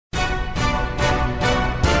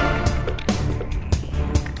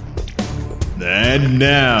And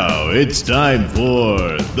now it's time for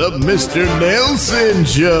the Mr. Nailsin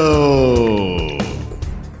Show.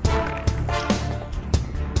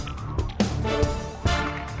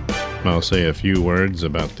 I'll say a few words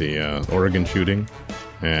about the Oregon shooting,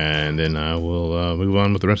 and then I will move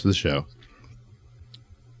on with the rest of the show.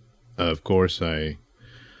 Of course, I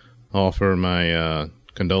offer my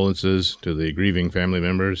condolences to the grieving family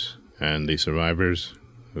members and the survivors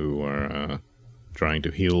who are trying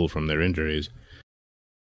to heal from their injuries.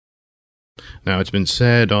 Now, it's been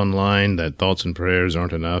said online that thoughts and prayers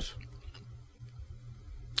aren't enough.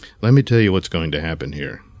 Let me tell you what's going to happen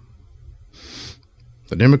here.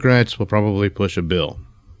 The Democrats will probably push a bill.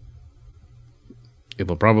 It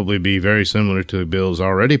will probably be very similar to bills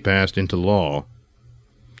already passed into law,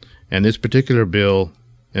 and this particular bill,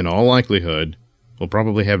 in all likelihood, will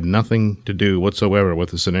probably have nothing to do whatsoever with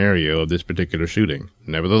the scenario of this particular shooting.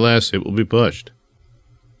 Nevertheless, it will be pushed.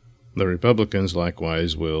 The Republicans,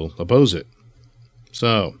 likewise, will oppose it.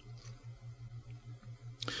 So,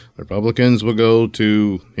 Republicans will go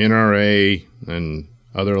to NRA and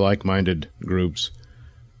other like-minded groups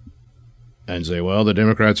and say, well, the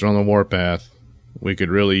Democrats are on the warpath. We could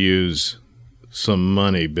really use some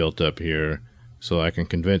money built up here so I can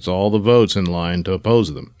convince all the votes in line to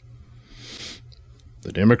oppose them.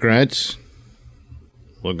 The Democrats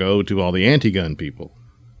will go to all the anti-gun people.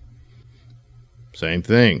 Same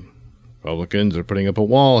thing. Republicans are putting up a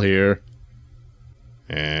wall here,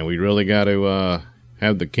 and we really got to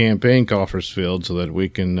have the campaign coffers filled so that we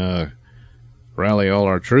can rally all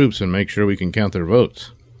our troops and make sure we can count their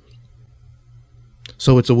votes.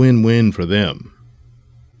 So it's a win-win for them.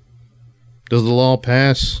 Does the law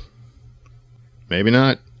pass? Maybe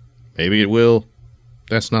not. Maybe it will.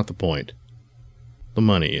 That's not the point. The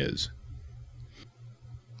money is.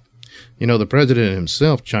 You know, the president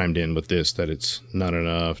himself chimed in with this, that it's not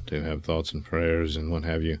enough to have thoughts and prayers and what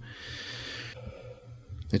have you.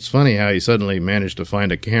 It's funny how he suddenly managed to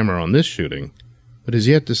find a camera on this shooting, but has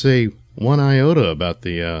yet to say one iota about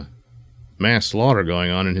the mass slaughter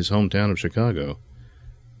going on in his hometown of Chicago.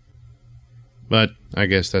 But I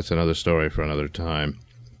guess that's another story for another time.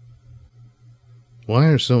 Why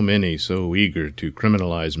are so many so eager to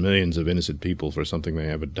criminalize millions of innocent people for something they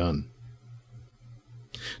haven't done?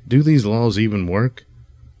 Do these laws even work?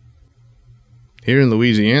 Here in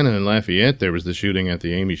Louisiana and Lafayette, there was the shooting at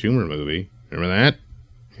the Amy Schumer movie. Remember that?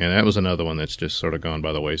 Yeah, that was another one that's just sort of gone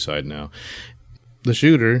by the wayside now. The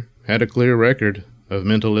shooter had a clear record of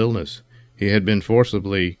mental illness. He had been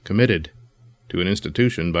forcibly committed to an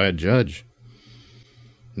institution by a judge.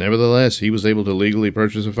 Nevertheless, he was able to legally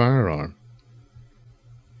purchase a firearm.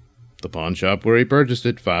 The pawn shop where he purchased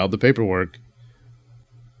it filed the paperwork.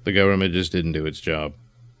 The government just didn't do its job.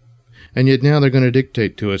 And yet now they're going to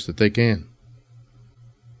dictate to us that they can.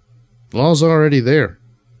 The law's already there.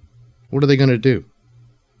 What are they going to do?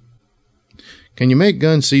 Can you make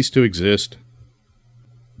guns cease to exist?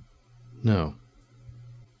 No.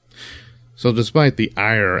 So despite the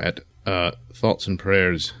ire at thoughts and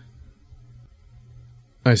prayers,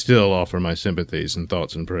 I still offer my sympathies and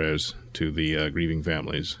thoughts and prayers to the grieving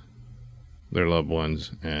families, their loved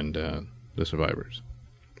ones, and the survivors.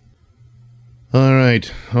 All right,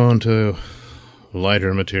 on to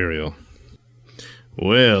lighter material.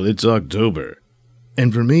 Well, it's October.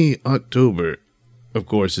 And for me, October, of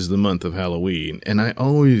course, is the month of Halloween. And I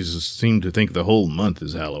always seem to think the whole month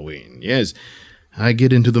is Halloween. Yes, I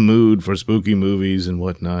get into the mood for spooky movies and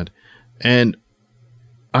whatnot. And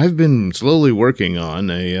I've been slowly working on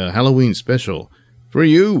a Halloween special for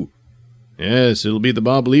you. Yes, it'll be the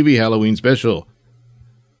Bob Levy Halloween special.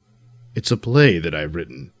 It's a play that I've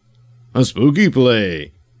written. A spooky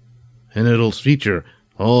play. And it'll feature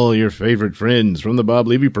all your favorite friends from the Bob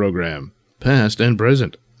Levy program, past and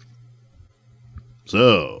present.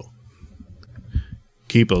 So,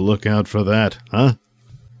 keep a lookout for that, huh?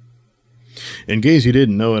 In case you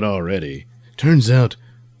didn't know it already, turns out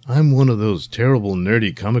I'm one of those terrible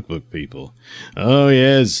nerdy comic book people. Oh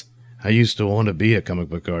yes, I used to want to be a comic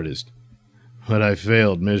book artist, but I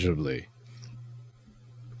failed miserably.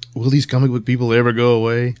 Will these comic book people ever go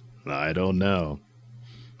away? I don't know.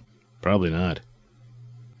 Probably not.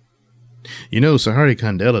 You know, Sahari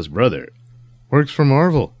Kandela's brother works for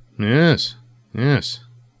Marvel. Yes.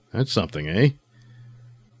 That's something, eh?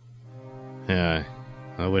 Yeah,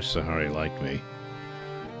 I wish Sahari liked me.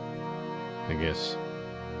 I guess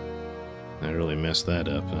I really messed that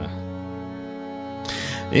up, huh?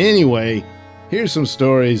 Anyway, here's some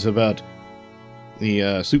stories about the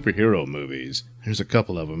superhero movies. There's a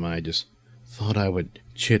couple of them. I just thought I would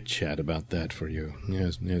chit-chat about that for you.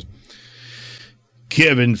 Yes.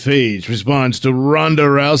 Kevin Feige responds to Ronda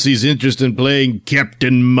Rousey's interest in playing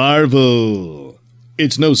Captain Marvel.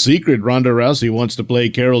 It's no secret Ronda Rousey wants to play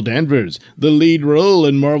Carol Danvers, the lead role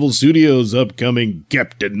in Marvel Studios' upcoming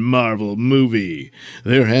Captain Marvel movie.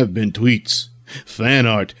 There have been tweets, fan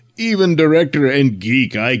art, even director and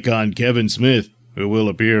geek icon Kevin Smith, who will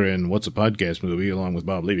appear in What's a Podcast movie along with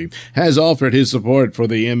Bob Levy, has offered his support for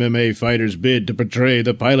the MMA fighter's bid to portray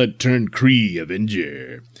the pilot-turned-Kree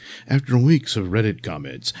Avenger. After weeks of Reddit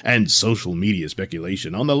comments and social media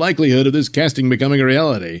speculation on the likelihood of this casting becoming a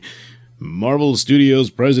reality, Marvel Studios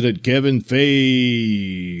president Kevin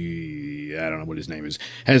Feige, I don't know what his name is,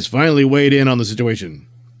 has finally weighed in on the situation.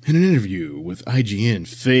 In an interview with IGN,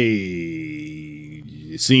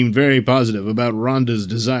 Feige seemed very positive about Ronda's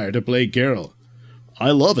desire to play Carol.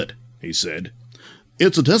 "I love it," he said.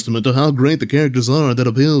 "It's a testament to how great the characters are that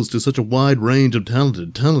appeals to such a wide range of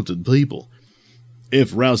talented people.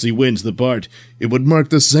 If Rousey wins the part, it would mark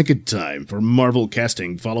the second time for Marvel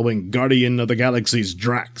casting following Guardian of the Galaxy's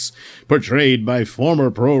Drax, portrayed by former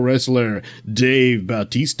pro wrestler Dave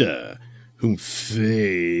Bautista, whom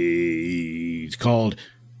Feige called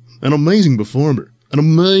an amazing performer, an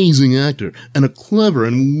amazing actor, and a clever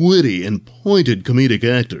and witty and pointed comedic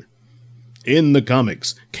actor. In the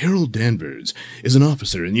comics, Carol Danvers is an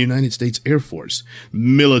officer in the United States Air Force,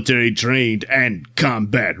 military trained and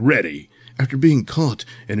combat ready. After being caught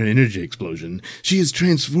in an energy explosion, she is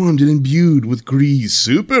transformed and imbued with Kree's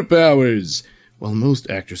superpowers. While most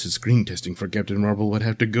actresses screen testing for Captain Marvel would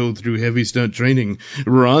have to go through heavy stunt training,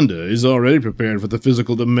 Rhonda is already prepared for the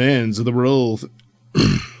physical demands of the role.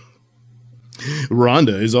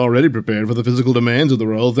 Rhonda is already prepared for the physical demands of the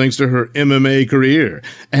role thanks to her MMA career,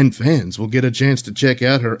 and fans will get a chance to check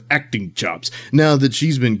out her acting chops now that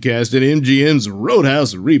she's been cast in MGM's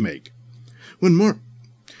Roadhouse remake. When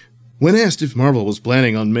asked if Marvel was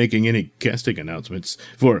planning on making any casting announcements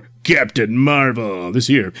for Captain Marvel this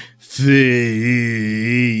year, Feige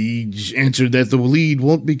answered that the lead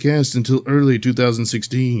won't be cast until early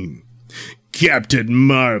 2016. Captain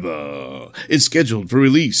Marvel is scheduled for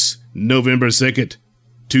release November 2nd,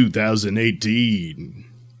 2018.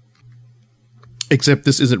 Except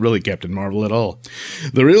this isn't really Captain Marvel at all.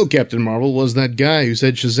 The real Captain Marvel was that guy who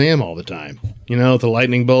said Shazam all the time. You know, with the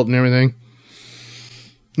lightning bolt and everything.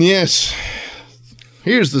 Yes,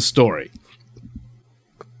 here's the story.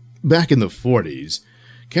 Back in the 40s,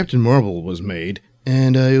 Captain Marvel was made,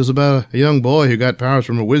 and it was about a young boy who got powers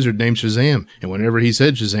from a wizard named Shazam, and whenever he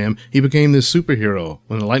said Shazam, he became this superhero.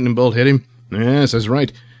 When the lightning bolt hit him, yes, that's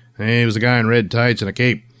right, he was a guy in red tights and a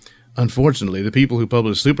cape. Unfortunately, the people who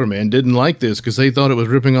published Superman didn't like this because they thought it was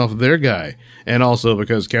ripping off their guy, and also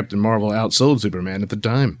because Captain Marvel outsold Superman at the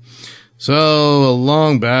time. So, a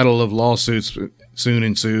long battle of lawsuits soon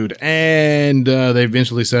ensued, and they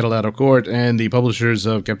eventually settled out of court, and the publishers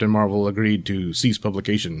of Captain Marvel agreed to cease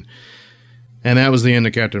publication. And that was the end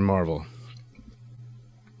of Captain Marvel.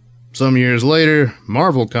 Some years later,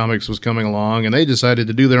 Marvel Comics was coming along, and they decided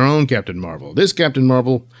to do their own Captain Marvel. This Captain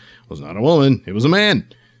Marvel was not a woman, it was a man.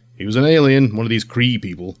 He was an alien, one of these Kree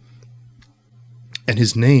people. And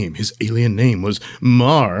his alien name was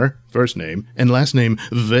Mar, first name, and last name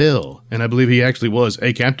Vale. And I believe he actually was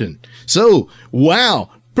a captain. So,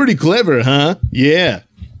 wow, pretty clever, huh? Yeah.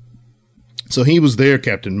 So he was their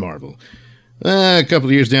Captain Marvel. A couple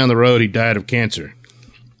of years down the road, he died of cancer.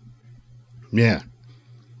 Yeah.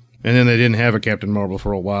 And then they didn't have a Captain Marvel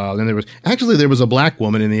for a while. Then there was a black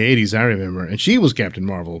woman in the 80s, I remember, and she was Captain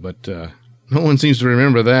Marvel, but no one seems to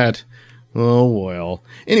remember that. Oh, well.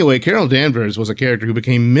 Anyway, Carol Danvers was a character who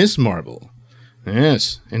became Miss Marvel.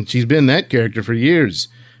 Yes, and she's been that character for years.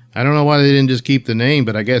 I don't know why they didn't just keep the name,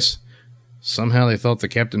 but I guess somehow they thought the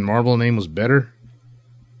Captain Marvel name was better.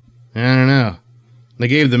 I don't know. They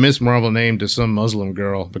gave the Miss Marvel name to some Muslim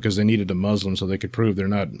girl because they needed a Muslim so they could prove they're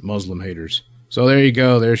not Muslim haters. So there you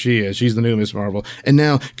go, there she is. She's the new Miss Marvel. And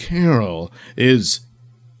now Carol is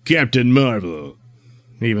Captain Marvel.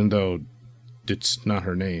 Even though it's not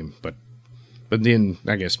her name, but then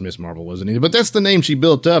I guess Miss Marvel wasn't either. But that's the name she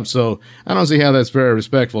built up, so I don't see how that's very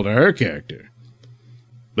respectful to her character.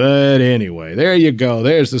 But anyway, there you go.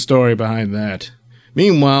 There's the story behind that.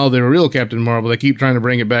 Meanwhile, the real Captain Marvel, they keep trying to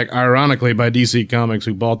bring it back, ironically, by DC Comics,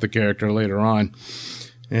 who bought the character later on.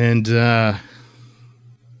 And, the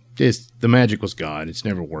magic was gone. It's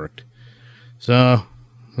never worked. So,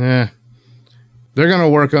 they're going to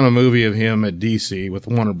work on a movie of him at DC with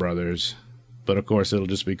Warner Brothers. But, of course, it'll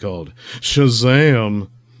just be called Shazam.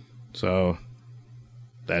 So,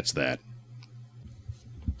 that's that.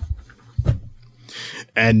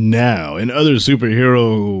 And now, in other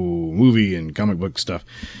superhero movie and comic book stuff,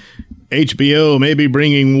 HBO may be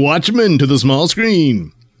bringing Watchmen to the small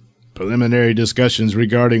screen. Preliminary discussions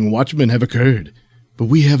regarding Watchmen have occurred, but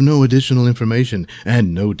we have no additional information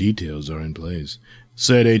and no details are in place,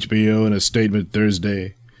 said HBO in a statement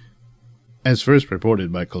Thursday. As first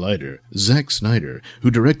reported by Collider, Zack Snyder,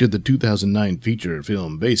 who directed the 2009 feature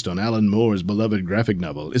film based on Alan Moore's beloved graphic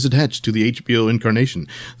novel, is attached to the HBO incarnation.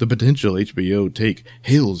 The potential HBO take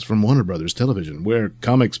hails from Warner Brothers Television, where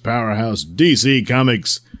comics powerhouse DC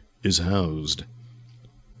Comics is housed.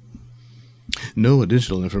 No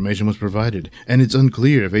additional information was provided, and it's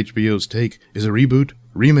unclear if HBO's take is a reboot,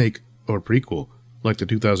 remake, or prequel, like the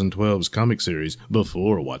 2012's comic series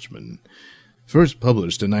before Watchmen. First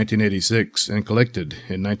published in 1986 and collected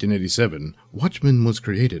in 1987, Watchmen was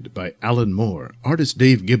created by Alan Moore, artist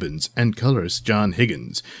Dave Gibbons, and colorist John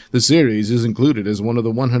Higgins. The series is included as one of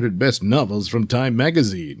the 100 best novels from Time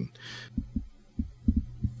magazine.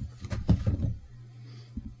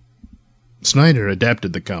 Snyder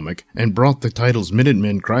adapted the comic and brought the title's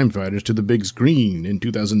Minutemen crime fighters to the big screen in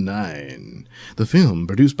 2009. The film,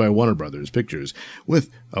 produced by Warner Brothers Pictures, with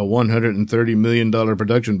a $130 million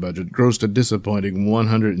production budget, grossed a disappointing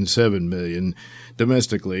 $107 million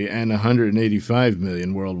domestically and $185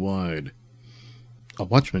 million worldwide. A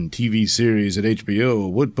Watchmen TV series at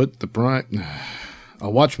HBO would put the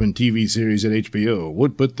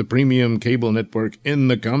premium cable network in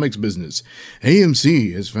the comics business.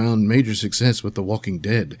 AMC has found major success with The Walking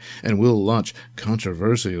Dead and will launch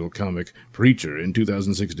controversial comic Preacher in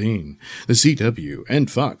 2016. The CW and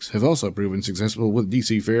Fox have also proven successful with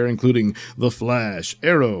DC fare, including The Flash,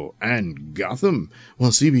 Arrow, and Gotham, while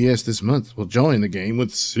CBS this month will join the game with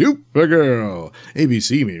Supergirl.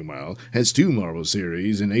 ABC, meanwhile, has two Marvel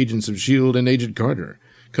series in Agents of S.H.I.E.L.D. and Agent Carter.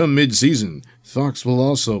 Come mid-season, Fox will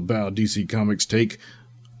also bow DC Comics' take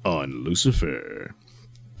on Lucifer.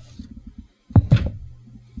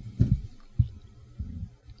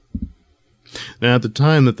 Now, at the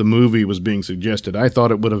time that the movie was being suggested, I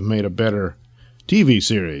thought it would have made a better TV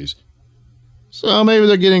series. So maybe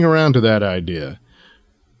they're getting around to that idea.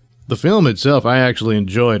 The film itself I actually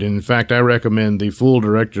enjoyed, and in fact I recommend the full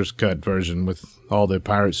director's cut version with all the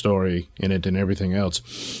pirate story in it and everything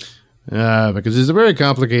else. Because it's a very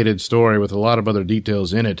complicated story with a lot of other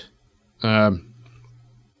details in it. And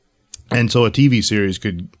so a TV series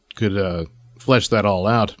could flesh that all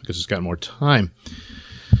out because it's got more time.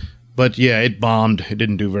 But yeah, it bombed. It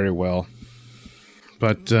didn't do very well.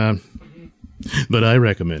 But I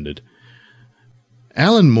recommend it.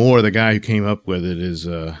 Alan Moore, the guy who came up with it, is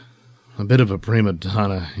a bit of a prima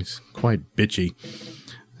donna. He's quite bitchy.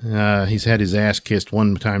 He's had his ass kissed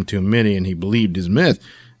one time too many, and he believed his myth.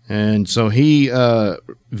 And so he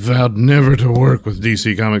vowed never to work with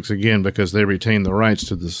DC Comics again because they retained the rights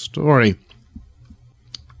to the story.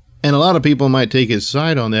 And a lot of people might take his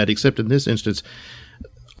side on that, except in this instance,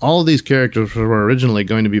 all of these characters were originally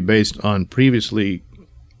going to be based on previously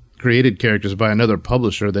created characters by another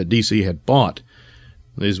publisher that DC had bought.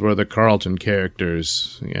 These were the Carlton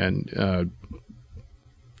characters, and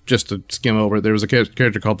just to skim over it, there was a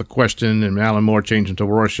character called The Question, and Alan Moore changed him to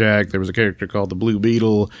Rorschach. There was a character called the Blue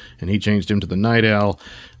Beetle, and he changed him to the Night Owl.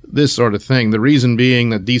 This sort of thing. The reason being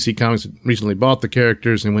that DC Comics recently bought the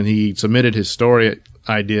characters, and when he submitted his story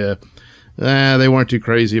idea, they weren't too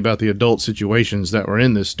crazy about the adult situations that were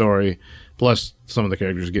in this story. Plus, some of the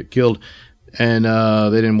characters get killed, and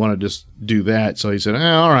they didn't want to just do that. So he said,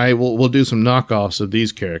 all right, we'll do some knockoffs of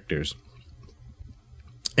these characters.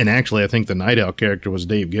 And actually, I think the Night Owl character was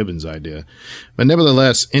Dave Gibbons' idea. But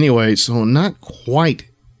nevertheless, anyway, so not quite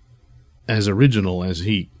as original as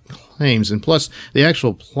he claims. And plus, the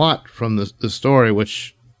actual plot from the story,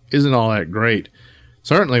 which isn't all that great,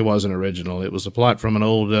 certainly wasn't original. It was a plot from an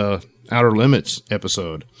old Outer Limits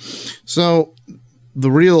episode. So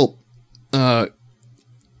the real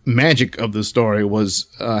magic of the story was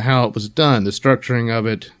how it was done, the structuring of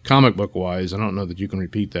it, comic book-wise. I don't know that you can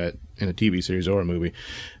repeat that in a TV series or a movie.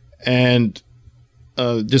 And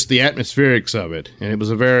just the atmospherics of it. And it was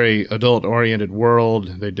a very adult-oriented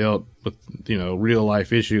world. They dealt with,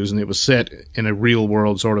 real-life issues, and it was set in a real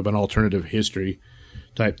world, sort of an alternative history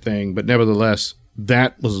type thing. But nevertheless,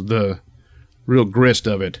 that was the real grist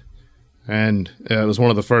of it. And it was one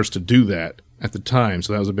of the first to do that at the time,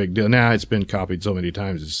 so that was a big deal. Now it's been copied so many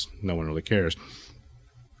times, no one really cares.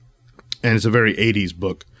 And it's a very 80s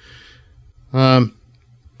book.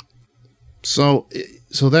 So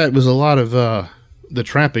that was a lot of the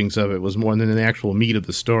trappings of it was more than the actual meat of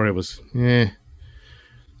the story was.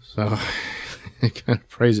 So I kind of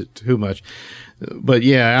praise it too much. But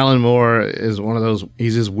yeah, Alan Moore is one of those.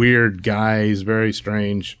 He's this weird guy. He's very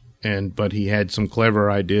strange, but he had some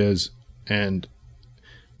clever ideas, and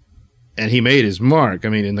And he made his mark, I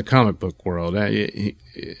mean, in the comic book world.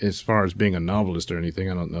 As far as being a novelist or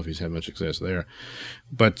anything, I don't know if he's had much success there.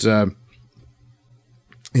 But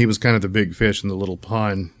he was kind of the big fish in the little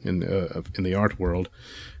pond in the art world.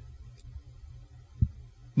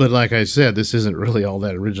 But like I said, this isn't really all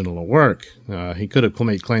that original a work. He could have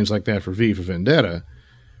made claims like that for V for Vendetta,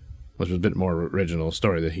 which was a bit more original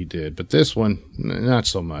story that he did. But this one, not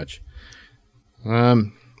so much.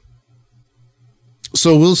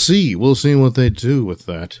 So we'll see. We'll see what they do with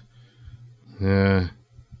that.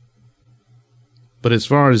 But as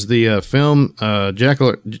far as the film,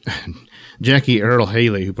 Jackie Earle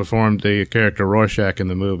Haley, who performed the character Rorschach in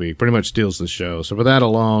the movie, pretty much steals the show. So for that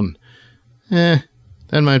alone, that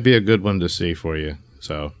might be a good one to see for you.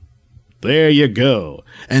 So there you go.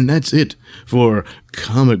 And that's it for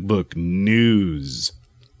comic book news.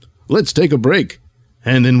 Let's take a break,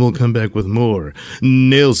 and then we'll come back with more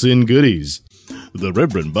Nailsin goodies. The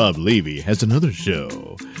Reverend Bob Levy has another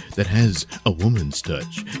show that has a woman's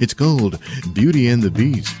touch. It's called Beauty and the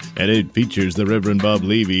Beast, and it features the Reverend Bob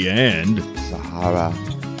Levy and Sahara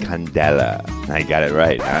Candela. I got it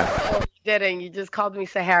right, huh? You didn't. You just called me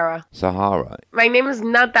Sahara. Sahara. My name is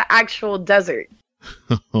not the actual desert.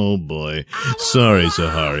 Oh boy. Sorry,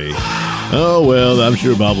 Sahari. Oh well, I'm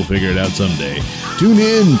sure Bob will figure it out someday. Tune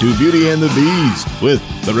in to Beauty and the Beast with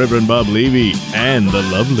the Reverend Bob Levy and the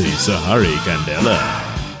lovely Sahari Candela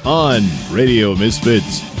on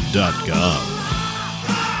RadioMisfits.com.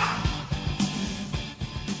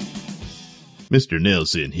 Mr.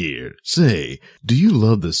 Nailsin here. Say, do you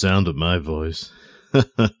love the sound of my voice?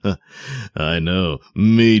 I know,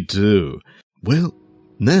 me too. Well,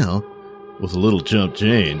 now, with a little chump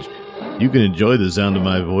change, you can enjoy the sound of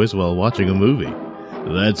my voice while watching a movie.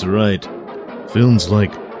 That's right. Films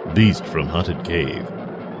like Beast from Haunted Cave.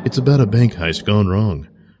 It's about a bank heist gone wrong.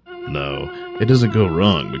 No, it doesn't go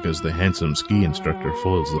wrong because the handsome ski instructor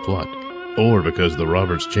foils the plot, or because the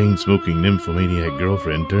robber's chain-smoking nymphomaniac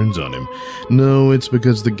girlfriend turns on him. No, it's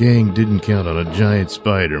because the gang didn't count on a giant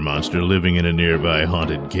spider monster living in a nearby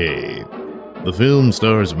haunted cave. The film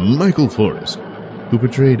stars Michael Forrest, who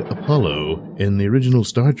portrayed Apollo in the original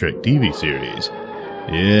Star Trek TV series.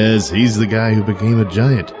 Yes, he's the guy who became a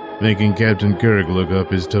giant, making Captain Kirk look up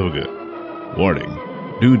his toga. Warning: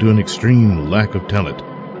 due to an extreme lack of talent,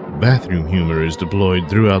 bathroom humor is deployed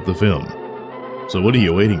throughout the film. So what are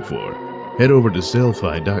you waiting for? Head over to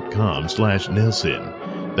sellfy.com/Nailsin.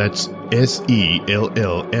 That's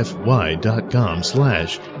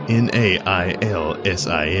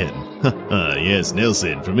sellfy.com/Nailsin. Yes,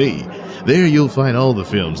 Nailsin for me. There you'll find all the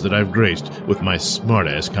films that I've graced with my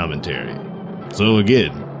smart-ass commentary. So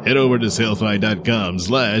again, head over to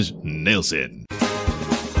sellfy.com/Nailsin.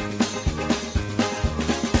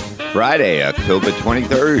 Friday, October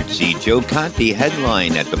 23rd, see Joe Conti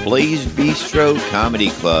headline at the Blaze Bistro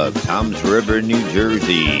Comedy Club, Toms River, New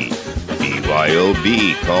Jersey.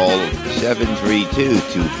 BYOB, call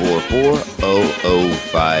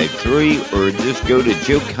 732-244-0053 or just go to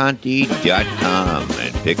joeconti.com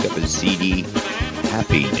and pick up a CD,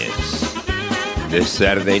 Happiness. This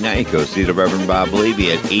Saturday night, go see the Reverend Bob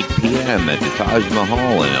Levy at 8 p.m. at the Taj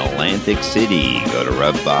Mahal in Atlantic City. Go to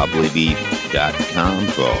RevBobLevy.com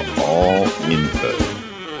for all info.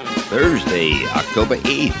 Thursday, October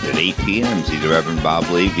 8th at 8 p.m. see the Reverend Bob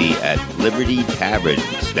Levy at Liberty Tavern,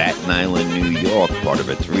 Staten Island, New York, part of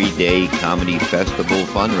a 3-day comedy festival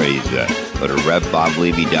fundraiser. Go to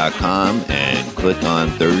RevBobLevy.com and click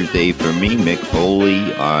on Thursday for me, Mick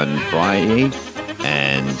Foley on Friday,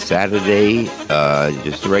 and Saturday,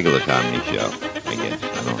 just a regular comedy show, I guess.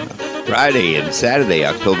 I don't know. Friday and Saturday,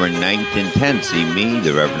 October 9th and 10th, see me,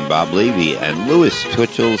 the Reverend Bob Levy, and Louis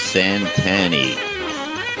Twitchell Santani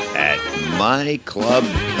at My Club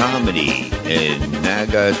Comedy in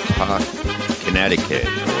Naugatuck, Connecticut,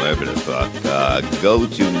 or whatever the fuck. Go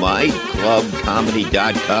to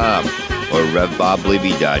myclubcomedy.com or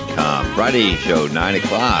RevBobLevy.com. Friday show, 9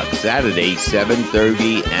 o'clock. Saturday,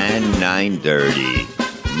 7:30 and 9:30.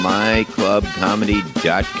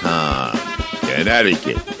 myclubcomedy.com,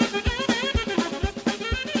 Connecticut.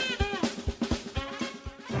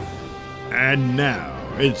 And now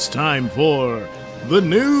it's time for the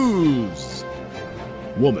news.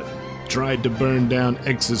 Woman tried to burn down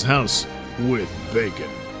ex's house with bacon.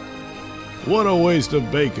 What a waste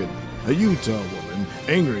of bacon. A Utah woman,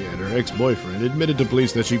 angry at her ex-boyfriend, admitted to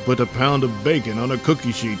police that she put a pound of bacon on a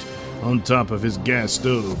cookie sheet on top of his gas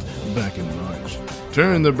stove back in March,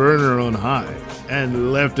 turned the burner on high,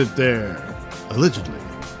 and left it there, allegedly,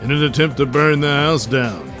 in an attempt to burn the house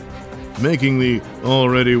down. Making the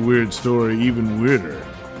already weird story even weirder,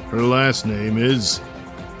 her last name is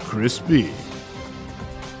Crispy.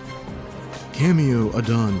 Cameo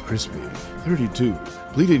Adon Crispy, 32,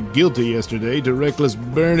 pleaded guilty yesterday to reckless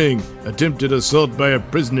burning, attempted assault by a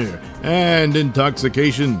prisoner, and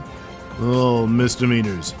intoxication. All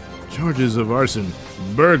misdemeanors. Charges of arson,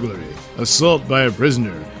 burglary, assault by a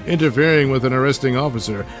prisoner, interfering with an arresting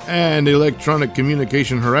officer, and electronic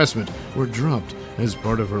communication harassment were dropped as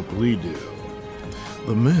part of her plea deal.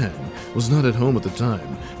 The man was not at home at the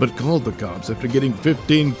time, but called the cops after getting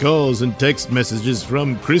 15 calls and text messages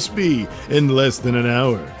from Crispy in less than an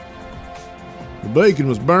hour. The bacon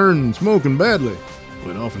was burned and smoking badly.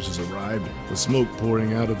 When officers arrived, the smoke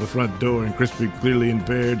pouring out of the front door and Crispy clearly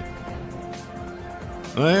impaired.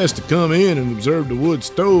 I asked to come in and observe the wood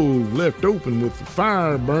stove left open with the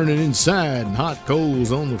fire burning inside and hot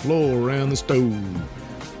coals on the floor around the stove,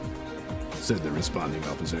 said the responding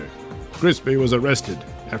officer. Crispy was arrested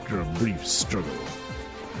after a brief struggle.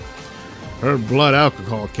 Her blood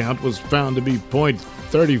alcohol count was found to be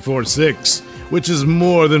 .346, which is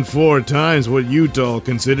more than 4 times what Utah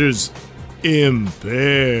considers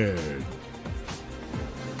impaired.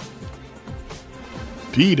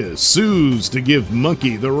 PETA sues to give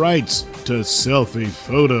monkey the rights to selfie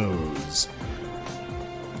photos.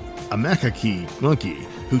 A macaque monkey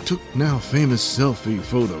who took now famous selfie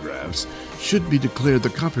photographs should be declared the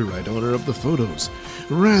copyright owner of the photos,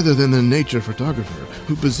 rather than the nature photographer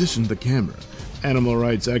who positioned the camera. Animal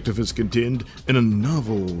rights activists contend in a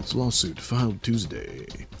novel lawsuit filed Tuesday.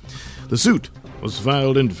 The suit was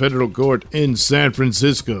filed in federal court in San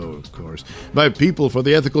Francisco, of course, by People for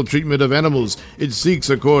the Ethical Treatment of Animals. It seeks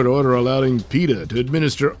a court order allowing PETA to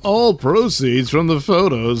administer all proceeds from the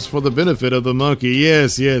photos for the benefit of the monkey.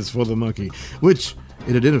 Yes, for the monkey, which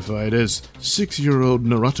it identified as 6-year-old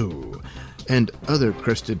Naruto and other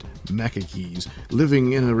crested macaques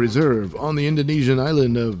living in a reserve on the Indonesian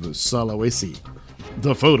island of Sulawesi.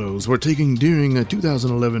 The photos were taken during a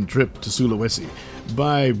 2011 trip to Sulawesi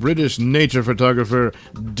by British nature photographer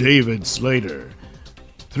David Slater.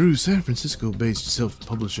 Through San Francisco-based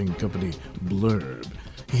self-publishing company Blurb,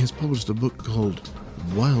 he has published a book called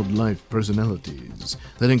Wildlife Personalities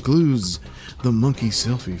that includes the monkey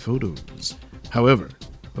selfie photos. However,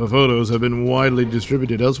 the photos have been widely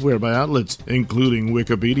distributed elsewhere by outlets, including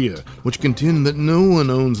Wikipedia, which contend that no one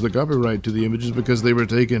owns the copyright to the images because they were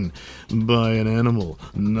taken by an animal,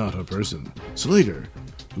 not a person. Slater,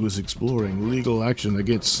 who is exploring legal action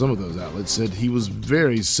against some of those outlets, said he was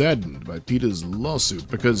very saddened by PETA's lawsuit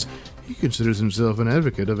because he considers himself an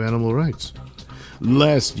advocate of animal rights.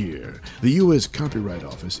 Last year, the U.S. Copyright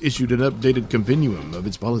Office issued an updated compendium of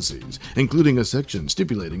its policies, including a section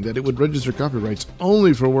stipulating that it would register copyrights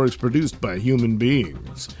only for works produced by human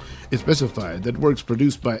beings. It specified that works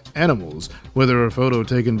produced by animals, whether a photo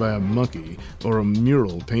taken by a monkey or a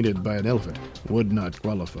mural painted by an elephant, would not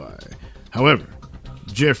qualify. However,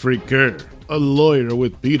 Jeffrey Kerr, a lawyer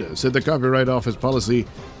with PETA, said the Copyright Office policy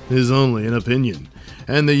is only an opinion,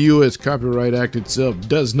 and the U.S. Copyright Act itself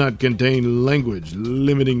does not contain language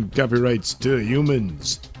limiting copyrights to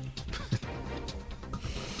humans.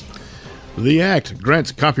 The Act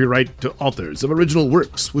grants copyright to authors of original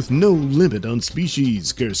works with no limit on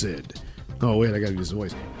species, Kerr said. Oh, wait, I gotta use the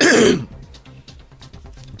voice.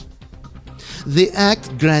 The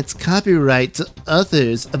Act grants copyright to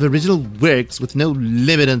authors of original works with no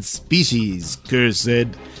limit on species, Kerr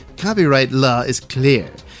said. Copyright law is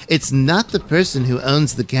clear. It's not the person who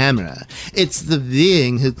owns the camera. It's the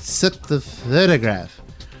being who took the photograph.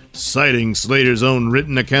 Citing Slater's own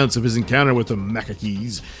written accounts of his encounter with the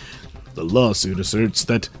macaques, the lawsuit asserts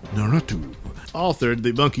that Naruto authored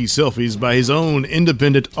the monkey selfies by his own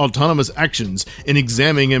independent, autonomous actions in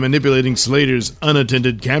examining and manipulating Slater's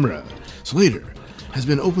unattended camera. Slater has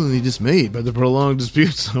been openly dismayed by the prolonged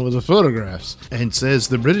disputes over the photographs and says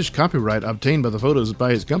the British copyright obtained by the photos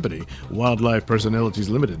by his company, Wildlife Personalities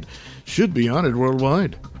Limited, should be honored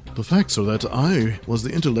worldwide. The facts are that I was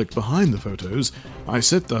the intellect behind the photos. I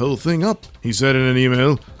set the whole thing up, he said in an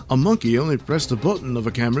email. A monkey only pressed a button of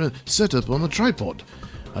a camera set up on a tripod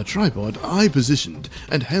I positioned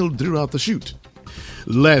and held throughout the shoot.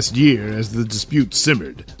 Last year, as the dispute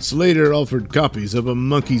simmered, Slater offered copies of a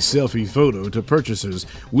monkey selfie photo to purchasers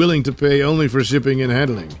willing to pay only for shipping and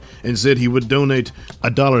handling, and said he would donate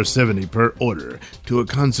 $1.70 per order to a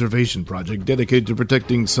conservation project dedicated to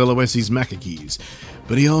protecting Sulawesi's macaques.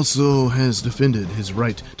 But he also has defended his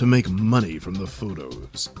right to make money from the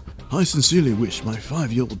photos. I sincerely wish my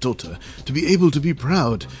 5-year-old daughter to be able to be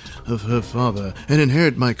proud of her father and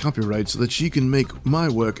inherit my copyright so that she can make my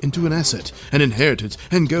work into an asset, an inheritance,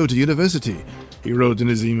 and go to university, he wrote in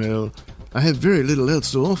his email. I have very little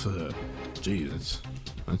else to offer her. Jesus,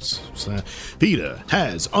 That's sad. PETA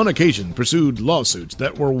has, on occasion, pursued lawsuits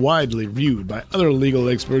that were widely viewed by other legal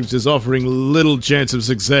experts as offering little chance of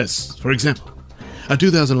success. For example, a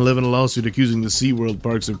 2011 lawsuit accusing the SeaWorld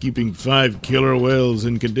parks of keeping 5 killer whales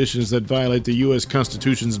in conditions that violate the U.S.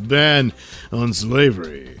 Constitution's ban on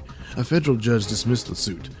slavery. A federal judge dismissed the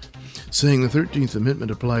suit, saying the 13th Amendment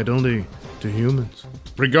applied only to humans.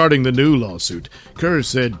 Regarding the new lawsuit, Kerr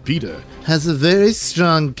said PETA has a very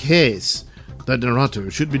strong case that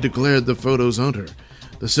Naruto should be declared the photo's owner.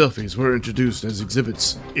 The selfies were introduced as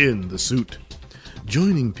exhibits in the suit.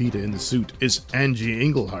 Joining PETA in the suit is Angie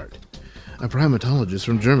Engelhardt, a primatologist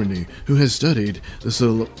from Germany who has studied the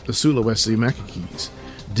Sulawesi macaques.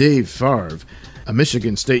 Dave Favre, a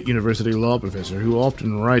Michigan State University law professor who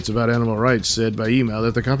often writes about animal rights, said by email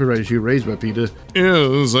that the copyright issue raised by PETA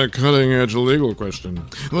is a cutting-edge legal question.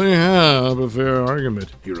 They have a fair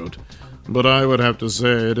argument, he wrote, but I would have to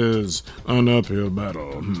say it is an uphill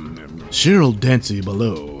battle. Cheryl Dancy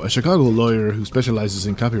Below, a Chicago lawyer who specializes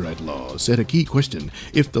in copyright law, said a key question,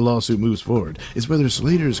 if the lawsuit moves forward, is whether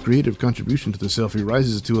Slater's creative contribution to the selfie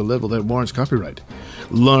rises to a level that warrants copyright.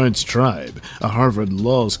 Lawrence Tribe, a Harvard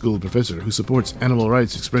Law School professor who supports animal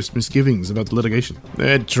rights, expressed misgivings about the litigation.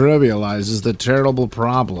 It trivializes the terrible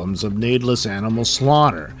problems of needless animal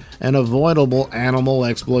slaughter and avoidable animal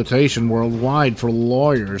exploitation worldwide for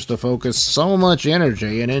lawyers to focus so much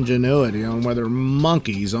energy and ingenuity on whether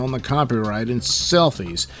monkeys own the copyright in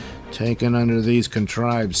selfies taken under these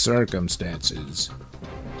contrived circumstances.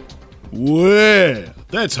 Well,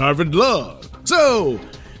 that's Harvard Law. So,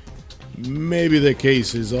 maybe the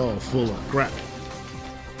case is all full of crap,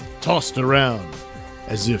 tossed around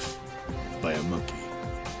as if by a monkey.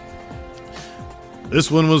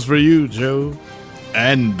 This one was for you, Joe.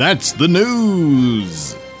 And that's the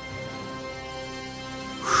news.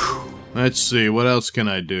 Let's see, what else can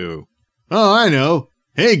I do? Oh, I know.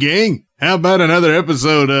 Hey, gang, how about another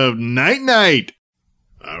episode of Night Night?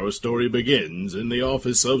 Our story begins in the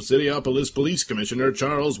office of Cityopolis Police Commissioner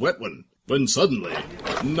Charles Wetwin, when suddenly,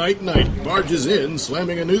 Night Night barges in,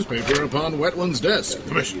 slamming a newspaper upon Wetwin's desk.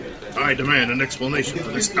 Commissioner, I demand an explanation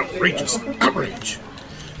for this outrageous outrage.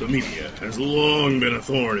 The media has long been a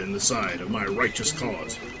thorn in the side of my righteous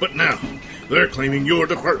cause, but now they're claiming your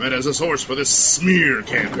department as a source for this smear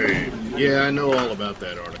campaign. Yeah, I know all about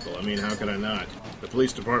that article. I mean, how could I not? The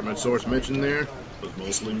police department source mentioned there was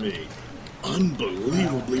mostly me.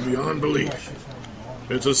 Unbelievably beyond belief.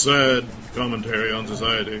 It's a sad commentary on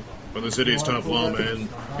society when the city's top lawman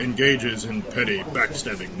engages in petty,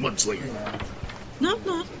 backstabbing mudslinging. Knock,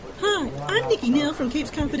 knock. Hi, I'm Nikki Nell from Capes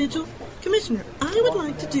Confidential. Commissioner, I would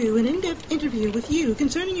like to do an in-depth interview with you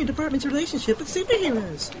concerning your department's relationship with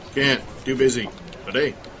superheroes. Can't. Too busy. But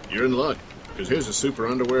hey, you're in luck, because here's a super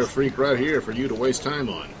underwear freak right here for you to waste time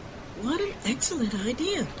on. What an excellent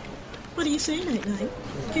idea. What do you say, Night Night?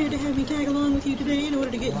 Care to have me tag along with you today in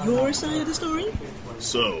order to get your side of the story?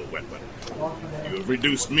 So, Wetman, you have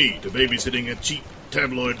reduced me to babysitting a cheap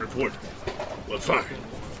tabloid reporter. Well, fine.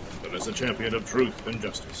 But as a champion of truth and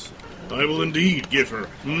justice, I will indeed give her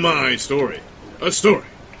my story. A story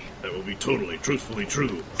that will be totally, truthfully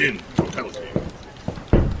true in totality.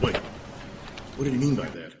 Wait, what did he mean by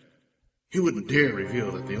that? He wouldn't dare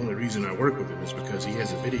reveal that the only reason I work with him is because he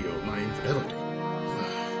has a video of my infidelity.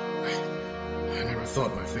 I never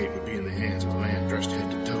thought my fate would be in the hands of a man dressed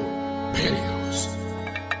head to toe in pantyhose.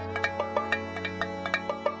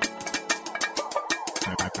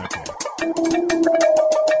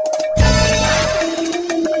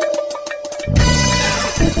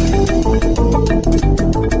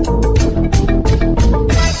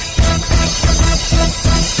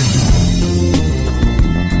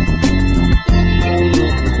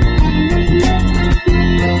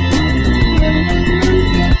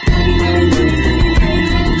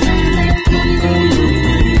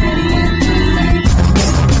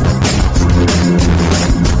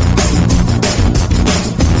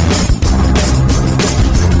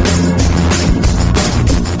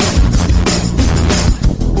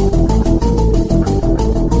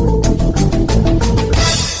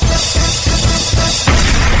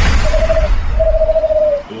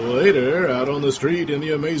 Street in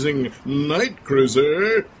the amazing Night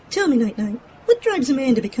Cruiser. Tell me, Night Night, what drives a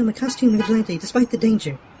man to become a costume vigilante despite the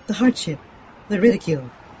danger, the hardship, the ridicule?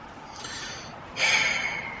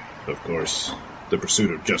 Of course, the pursuit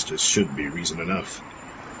of justice should be reason enough.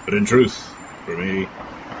 But in truth, for me,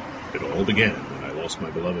 it all began when I lost my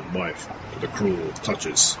beloved wife to the cruel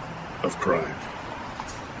clutches of crime.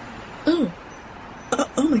 Oh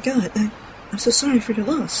my God, I'm so sorry for your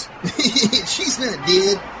loss. She's not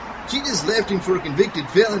dead. She just left him for a convicted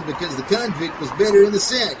felon because the convict was better in the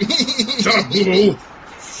sack. Shut up, boo-boo!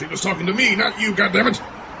 She was talking to me, not you, goddammit.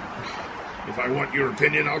 If I want your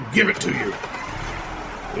opinion, I'll give it to you.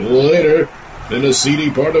 Later, in a seedy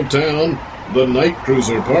part of town, the night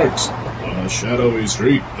cruiser parks on a shadowy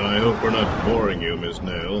street. I hope we're not boring you, Miss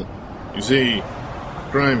Nail. You see,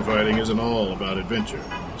 crime fighting isn't all about adventure.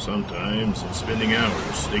 Sometimes it's spending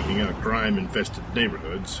hours staking out crime-infested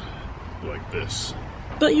neighborhoods like this.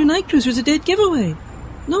 But your night cruiser's a dead giveaway.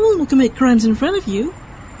 No one will commit crimes in front of you.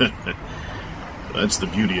 That's the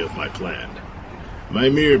beauty of my plan. My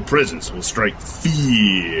mere presence will strike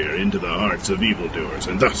fear into the hearts of evildoers,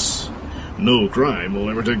 and thus, no crime will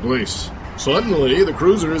ever take place. Suddenly, the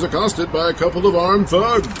cruiser is accosted by a couple of armed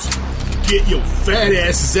thugs. Get your fat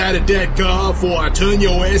asses out of that car before I turn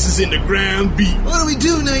your asses into ground beef. What do we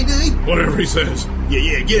do, Night-Night? Whatever he says.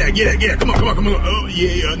 Yeah, get out. Come on. Oh,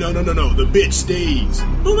 yeah, no. The bitch stays.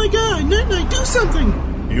 Oh my god, Night-Night, do something!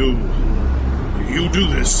 You do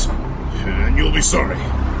this, and you'll be sorry.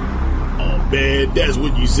 Oh, man, that's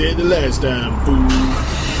what you said the last time, fool.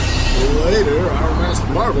 Later, our masked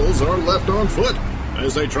marvels are left on foot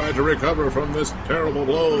as they try to recover from this terrible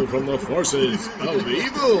blow from the forces of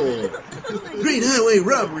evil. Great highway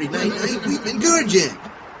robbery, Night-Night. We've been carjacked.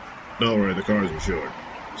 Don't worry, the car's insured.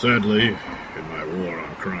 Sadly, in my war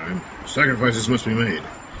on crime, sacrifices must be made.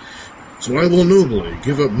 So I will nobly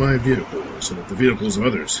give up my vehicle so that the vehicles of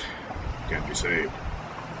others can be saved.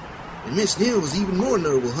 And Miss Nail was even more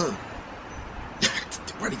noble, huh?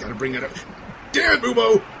 Why do you gotta bring that up? Damn it,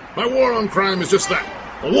 Boobo! My war on crime is just that,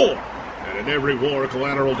 a war. And in every war,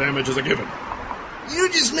 collateral damage is a given. You're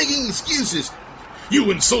just making excuses.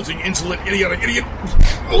 You insulting, insolent, idiotic idiot!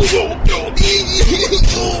 Oh, no!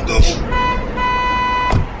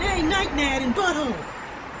 Hey, Night-Nat and Butthole!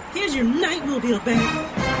 Here's your Nightmobile back.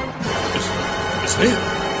 It's Nail.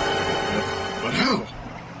 But how?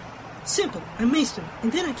 Simple. I maced them,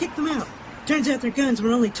 and then I kicked them out. Turns out their guns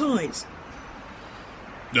were only toys.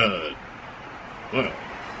 Well,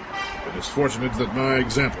 it is fortunate that my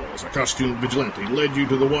example as a costumed vigilante led you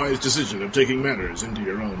to the wise decision of taking matters into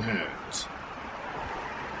your own hands.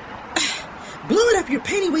 Blow it up your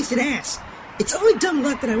penny-wasted ass! It's only dumb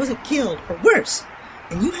luck that I wasn't killed, or worse.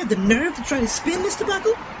 And you had the nerve to try to spin this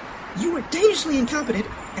debacle? You were dangerously incompetent,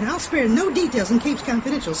 and I'll spare no details in Capes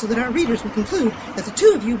Confidential so that our readers will conclude that the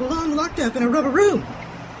two of you belong locked up in a rubber room.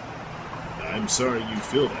 I'm sorry you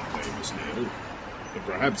feel that way, Miss Nail. But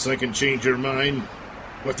perhaps I can change your mind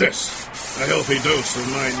with this, a healthy dose of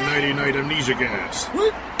my nighty-night amnesia gas.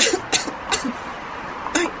 What?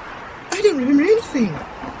 I didn't remember anything.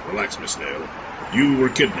 Relax, Miss Nail. You were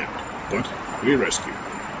kidnapped, but we rescued.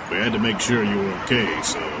 We had to make sure you were okay,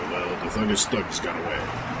 so, the thuggish thugs got away.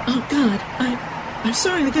 Oh, God, I'm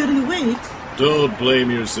sorry I got in the way. Don't blame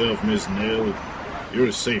yourself, Miss Nail.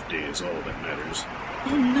 Your safety is all that matters.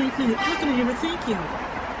 Oh, Night-Night, how can I ever thank you?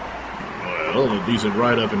 Well, a decent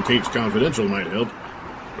write-up in Capes Confidential might help.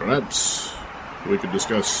 Perhaps we could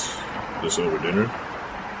discuss this over dinner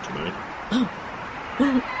tonight. Oh,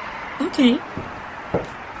 well, okay.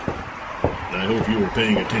 I hope you were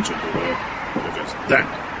paying attention to that, because that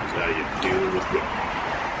is how you deal with crime.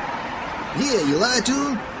 Yeah, you lie to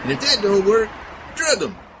him, and if that don't work, drug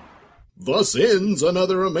him. Thus ends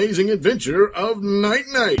another amazing adventure of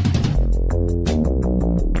Night-Night.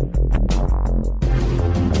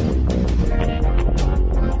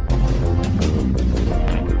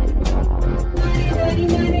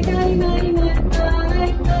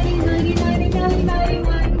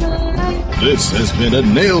 This has been a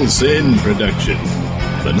Nailsin production.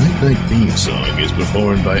 The Night-Night theme song is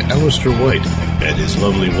performed by Alistair White and his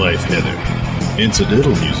lovely wife, Heather.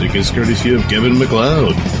 Incidental music is courtesy of Kevin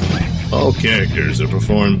MacLeod. All characters are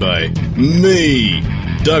performed by me,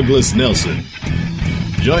 Douglas Nelson.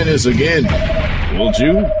 Join us again, won't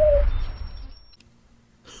you?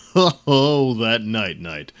 Oh, that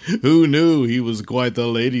Night-Night. Who knew he was quite the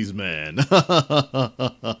ladies' man?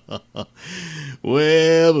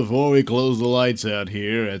 Well, before we close the lights out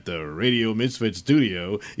here at the Radio Misfit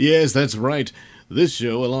studio, yes, that's right, this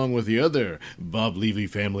show, along with the other Bob Levy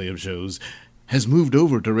family of shows, has moved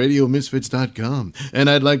over to RadioMisfits.com, and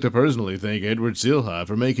I'd like to personally thank Edward Silha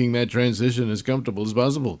for making that transition as comfortable as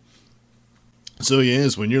possible. So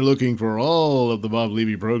yes, when you're looking for all of the Bob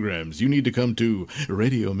Levy programs, you need to come to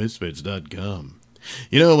RadioMisfits.com.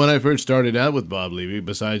 You know, when I first started out with Bob Levy,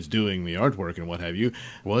 besides doing the artwork and what have you,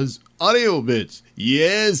 was audio bits.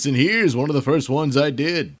 Yes, and here's one of the first ones I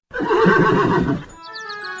did. A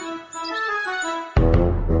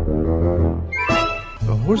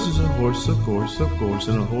horse is a horse, of course,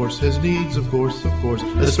 and a horse has needs, of course,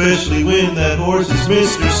 especially when that horse is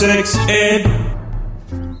Mr. Sex Ed.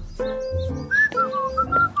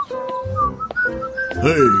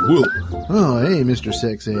 Hey, Will. Oh, hey, Mr.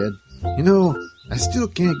 Sexhead. You know, I still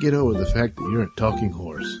can't get over the fact that you're a talking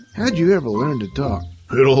horse. How'd you ever learn to talk?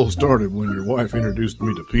 It all started when your wife introduced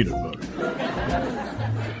me to peanut butter.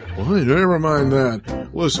 Well, hey, never mind that.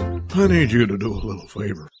 Listen, I need you to do a little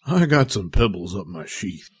favor. I got some pebbles up my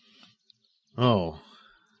sheath. Oh,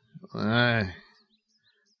 I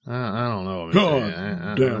don't know.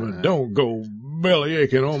 God damn it, don't go belly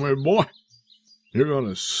aching on me, boy. You're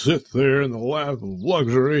gonna sit there in the lap of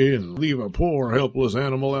luxury and leave a poor helpless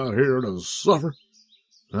animal out here to suffer?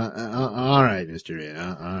 All right, Mr. Ed.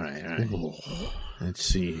 All right. Oh. Let's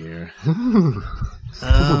see here.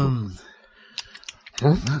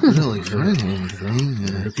 Not really finding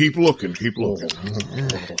anything. Keep looking.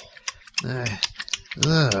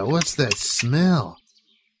 What's that smell?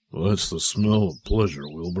 Well, that's the smell of pleasure,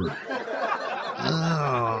 Wilbur.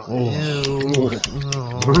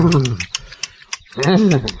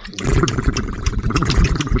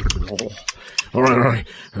 All right.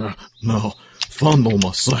 Now, fondle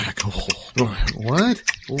my sack. What?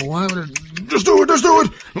 Why would it... Just do it.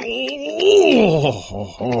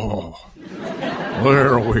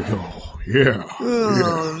 There we go. Yeah.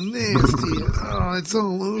 Oh, nasty. Oh, it's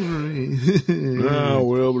all over me. Now,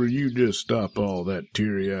 Wilbur, you just stop all that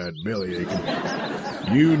teary-eyed belly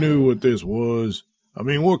aching. You knew what this was. I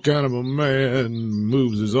mean, what kind of a man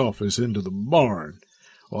moves his office into the barn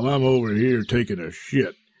while I'm over here taking a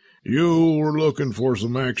shit? You were looking for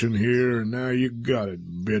some action here, and now you got it,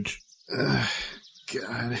 bitch.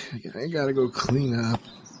 God, I gotta go clean up.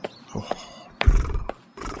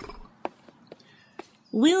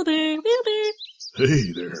 Wilbur.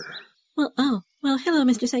 Hey there. Well, hello,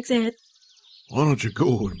 Mr. Sexhead. Why don't you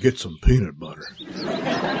go and get some peanut butter?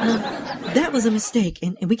 That was a mistake,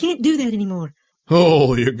 and we can't do that anymore.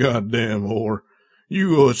 Oh, you goddamn whore.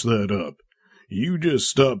 You hush that up. You just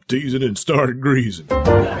stop teasing and start greasing.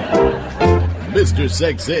 Mr.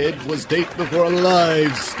 Sexhead was taped before a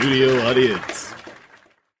live studio audience.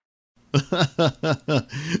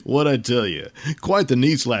 What'd I tell you? Quite the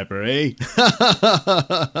knee slapper, eh?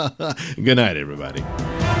 Good night, everybody.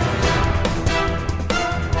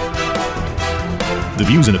 The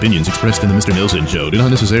views and opinions expressed in the Mr. Nailsin Show do not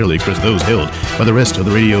necessarily express those held by the rest of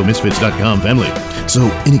the RadioMisfits.com family. So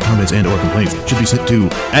any comments and or complaints should be sent to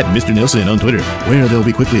 @Mr. Nailsin on Twitter, where they'll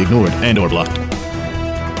be quickly ignored and or blocked.